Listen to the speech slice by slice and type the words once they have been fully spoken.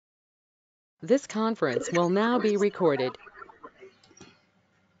This conference will now be recorded.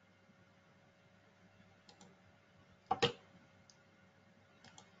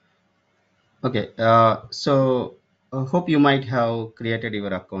 Okay, hope you might have created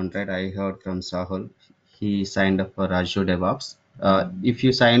your account, right? I heard from Sahul. He signed up for Azure DevOps. If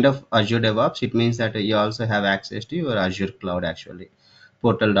you signed up Azure DevOps, it means that you also have access to your Azure cloud actually,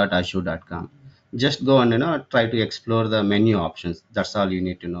 portal.azure.com. Just go and try to explore the menu options. That's all you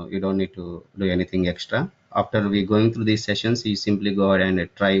need to know. You don't need to do anything extra. After we going through these sessions, you simply go ahead and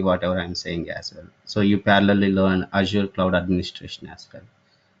try whatever I'm saying as well. So you parallelly learn Azure cloud administration as well.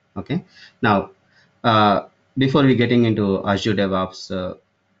 Okay, now uh, before we getting into Azure DevOps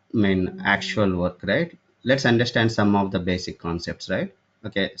main actual work, right, let's understand some of the basic concepts, right?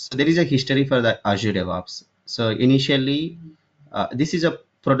 Okay, so there is a history for the Azure DevOps. So initially, this is a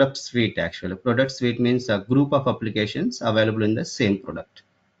product suite. Actually, product suite means a group of applications available in the same product.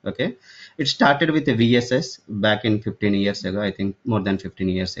 Okay, it started with a VSS back in 15 years ago, I think more than 15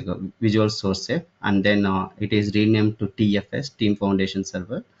 years ago, Visual Source Safe, and then it is renamed to TFS, Team Foundation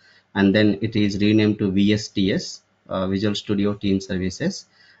Server, and then it is renamed to VSTS, Visual Studio Team Services,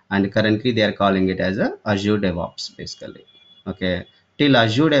 and currently they are calling it as a Azure DevOps basically. Okay, till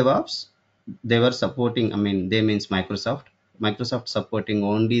Azure DevOps, they were supporting. I mean, they means Microsoft. Microsoft supporting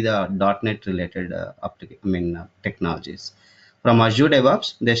only the .NET related technologies. From Azure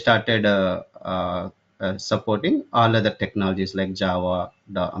DevOps, they started supporting all other technologies like Java,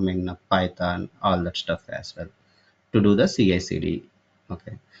 Python, all that stuff as well to do the CI/CD.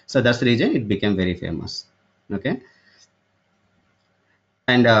 Okay, so that's the reason it became very famous. Okay,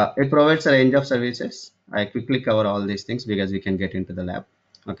 and it provides a range of services. I quickly cover all these things because we can get into the lab.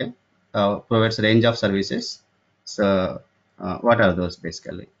 Okay, provides a range of services. So what are those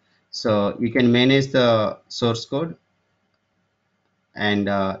basically? So you can manage the source code, and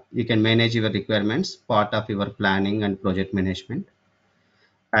you can manage your requirements, part of your planning and project management,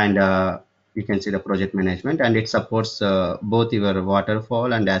 and you can see the project management, and it supports both your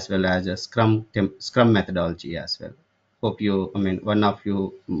waterfall and as well as a scrum methodology as well. Hope you, I mean, one of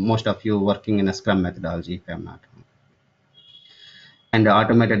you, most of you working in a scrum methodology if I'm not wrong. And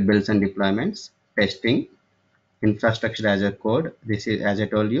automated builds and deployments, testing, infrastructure as a code. This is, as I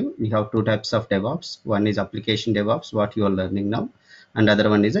told you, we have two types of DevOps. One is application DevOps, what you are learning now, and other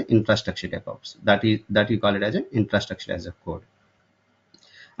one is a infrastructure DevOps. That you call it as an infrastructure as a code.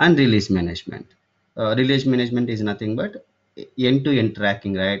 And release management. Release management is nothing but end-to-end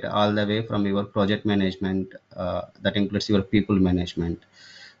tracking, right? All the way from your project management, that includes your people management,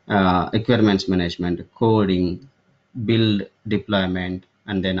 requirements management, coding, build, deployment,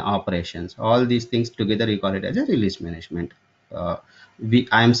 and then operations. All these things together, you call it as a release management. Uh,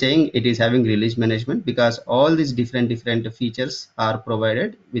 I am saying it is having release management because all these different features are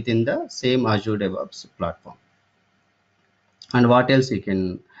provided within the same Azure DevOps platform. And what else you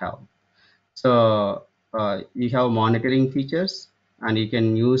can have? So you have monitoring features, and you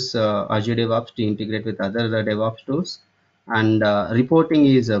can use Azure DevOps to integrate with other DevOps tools. And reporting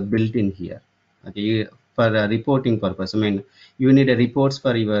is built in here. Okay, for reporting purpose. I mean, you need a reports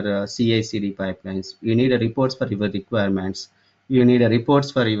for your CI/CD pipelines. You need a reports for your requirements. You need a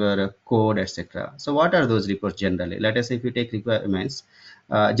reports for your code, etc. So, what are those reports generally? Let us say if you take requirements,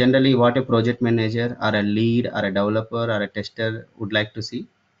 generally, what a project manager or a lead or a developer or a tester would like to see.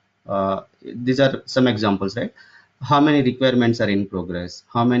 These are some examples, right? How many requirements are in progress,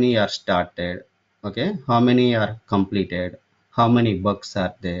 how many are started, okay, how many are completed, how many bugs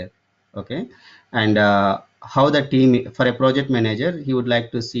are there, okay, and how the team, for a project manager, he would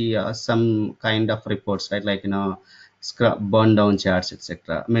like to see some kind of reports, right, like burn down charts,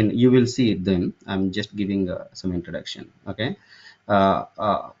 etc. I mean, you will see them. I'm just giving some introduction. Okay,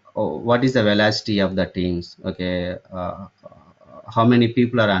 what is the velocity of the teams, okay, how many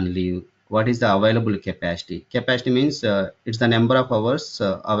people are on leave, what is the available capacity means it's the number of hours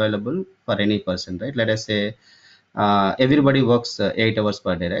available for any person, right? Let us say everybody works 8 hours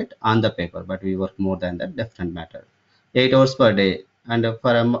per day, right, on the paper, but we work more than that, different matter. 8 hours per day, and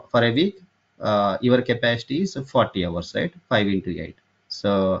for a week, your capacity is 40 hours, right? 5 into 8.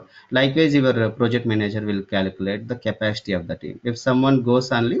 So likewise, your project manager will calculate the capacity of the team. If someone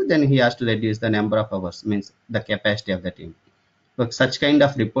goes on leave, then he has to reduce the number of hours, means the capacity of the team. So such kind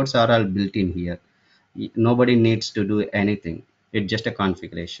of reports are all built in here. Nobody needs to do anything. It's just a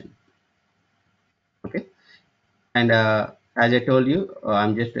configuration. Okay. And as I told you,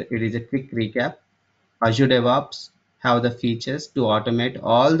 it is a quick recap. Azure DevOps have the features to automate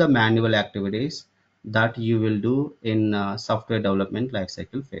all the manual activities that you will do in software development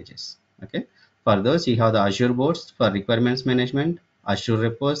lifecycle phases. Okay. For those, you have the Azure Boards for requirements management, Azure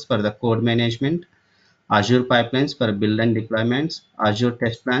Repos for the code management, Azure Pipelines for build and deployments, Azure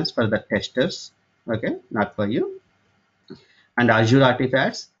Test Plans for the testers, okay, not for you, and Azure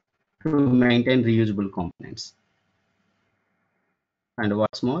Artifacts to maintain reusable components. And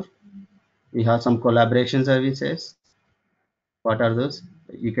what's more, we have some collaboration services. What are those?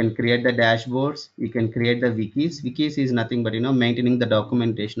 You can create the dashboards, you can create the wikis is nothing but maintaining the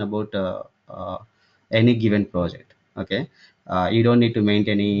documentation about any given project. Okay, you don't need to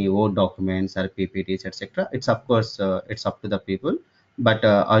maintain any word documents or ppts, etc. It's of course it's up to the people, but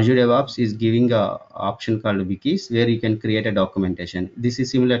Azure DevOps is giving a option called wikis where you can create a documentation. This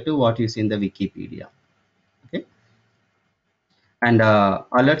is similar to what you see in the Wikipedia. Okay, and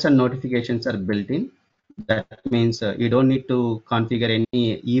alerts and notifications are built in. That means you don't need to configure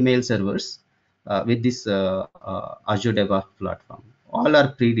any email servers with this Azure DevOps platform. All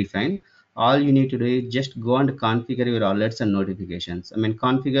are predefined. All you need to do is just go and configure your alerts and notifications. I mean,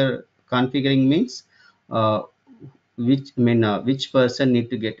 configuring means uh, which person need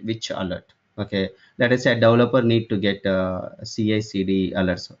to get which alert. Okay, let us say a developer need to get CI/CD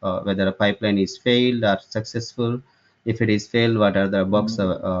alerts, whether a pipeline is failed or successful. If it is failed, what are the bugs,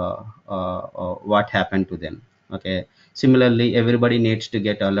 what happened to them. Okay, similarly everybody needs to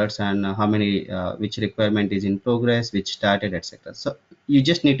get alerts and how many which requirement is in progress, which started, etc. So you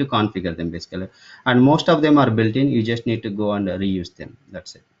just need to configure them basically, and most of them are built in. You just need to go and reuse them.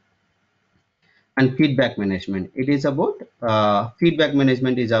 That's it. And feedback management, it is about feedback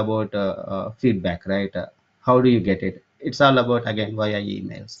management is about feedback, right? How do you get it? It's all about again via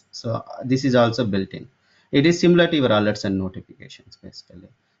emails. So this is also built in. It is similar to your alerts and notifications basically.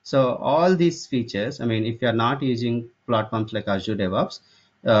 So all these features, I mean, if you are not using platforms like Azure DevOps,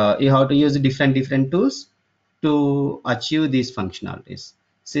 you have to use different tools to achieve these functionalities.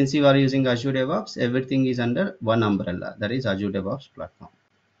 Since you are using Azure DevOps, everything is under one umbrella, that is Azure DevOps platform.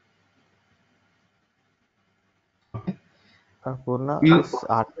 Purna, You, this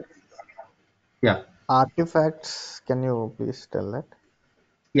yeah. artifacts, can you please tell that?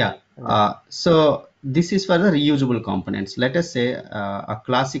 Yeah. So this is for the reusable components. Let us say a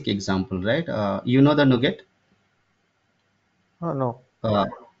classic example, right? You know the Nugget. Oh, no.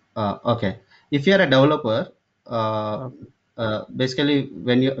 Okay. If you are a developer, uh, Okay. basically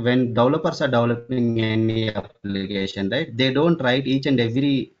when developers are developing any application, right? They don't write each and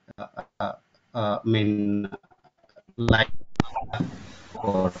every I mean line of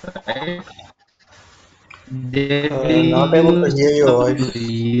code, right? They Not able to use hear your some voice.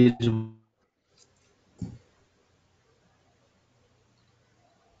 reusable.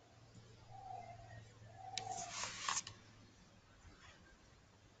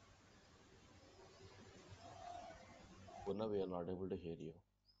 Purna, we are not able to hear you.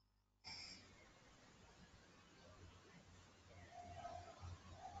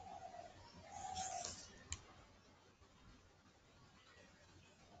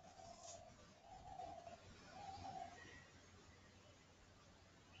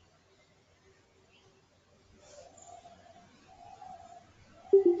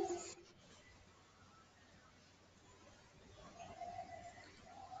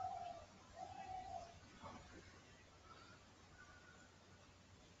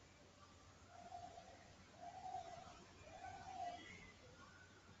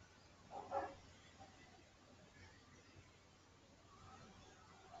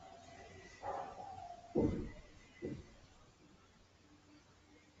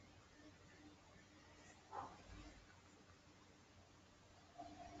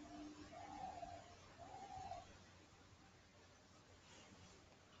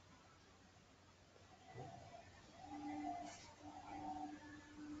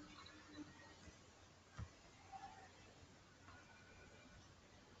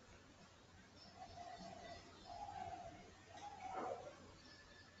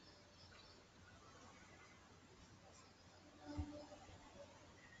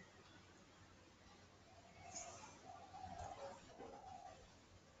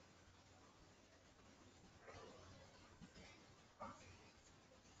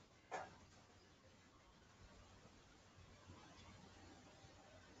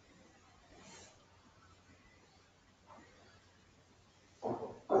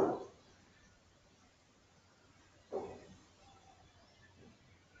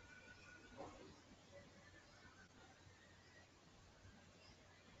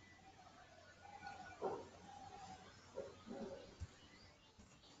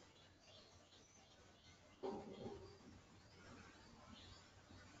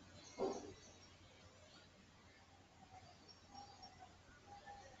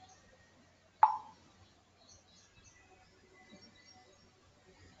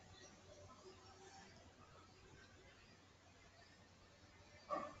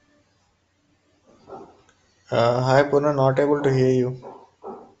 Hi Purna, not able to hear you.